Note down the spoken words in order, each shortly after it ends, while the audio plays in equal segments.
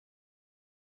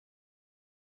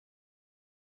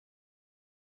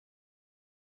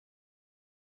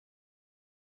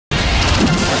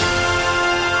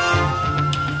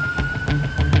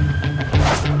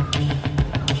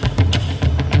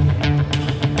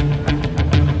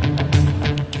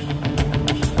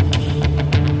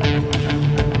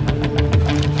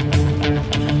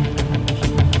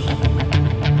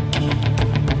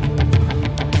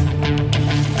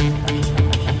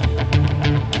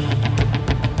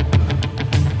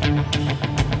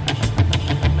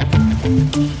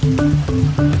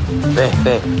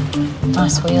There.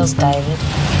 Nice wheels, David.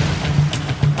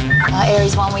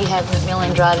 Aries 1, we have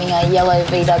McMillan driving a yellow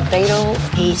VW Beetle.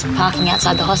 He's parking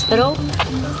outside the hospital.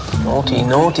 Naughty,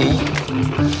 naughty.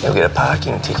 You'll get a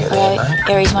parking ticket there, mate.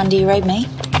 Aries 1, do you read me?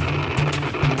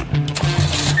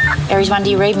 Aries 1,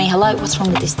 do you read me? Hello, what's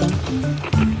wrong with this thing?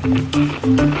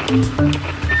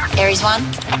 Aries 1?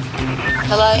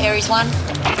 Hello, Aries 1?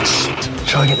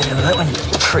 Try and get the end of that one, you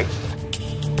prick.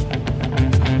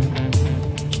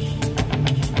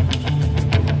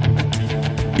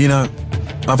 You know,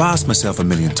 I've asked myself a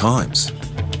million times,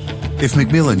 if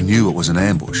McMillan knew it was an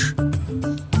ambush,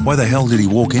 why the hell did he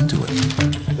walk into it?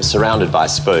 We're surrounded by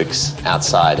spooks,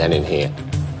 outside and in here.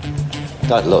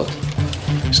 Don't look.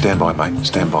 Stand by, mate,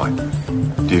 stand by.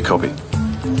 Do you copy?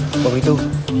 What do we do?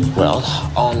 Well,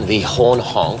 on the horn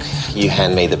honk, you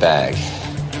hand me the bag.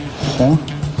 Horn?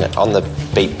 Yeah, on the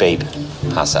beep beep,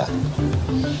 Hassa.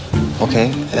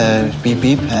 Okay, beep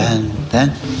beep, and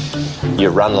then? You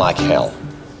run like hell.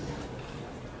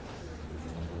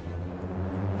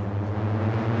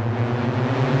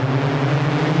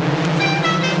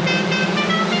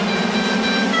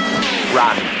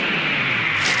 Run.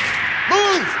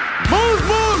 Move! Move,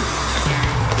 move!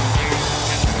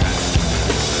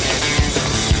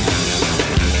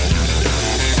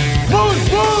 Move,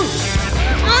 move!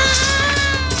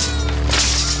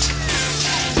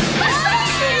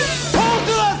 Hold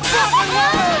to that fucking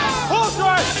line! Hold to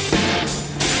it!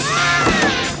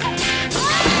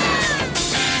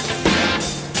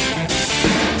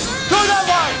 Go that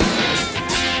way!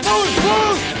 Move,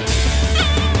 move!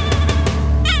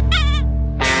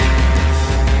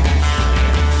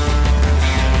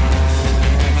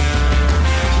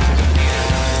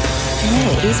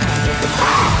 Yeah, it is wonderful.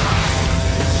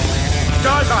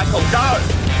 Go, Michael, go!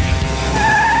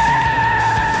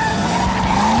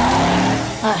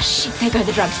 Oh, shit, there go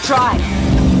the drugs. Drive.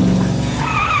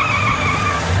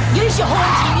 Use your horn,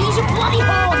 Tim. Use your bloody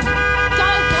horn. Go,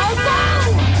 go, go!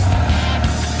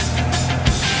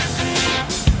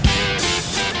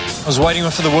 I was waiting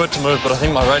for the word to move, but I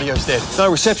think my radio's dead. No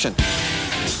reception.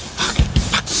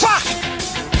 Fuck!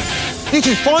 You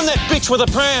two, find that bitch with a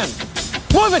pram.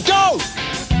 Move it, go!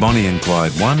 Bonnie and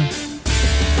Clyde 1,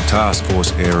 Task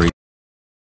Force Aries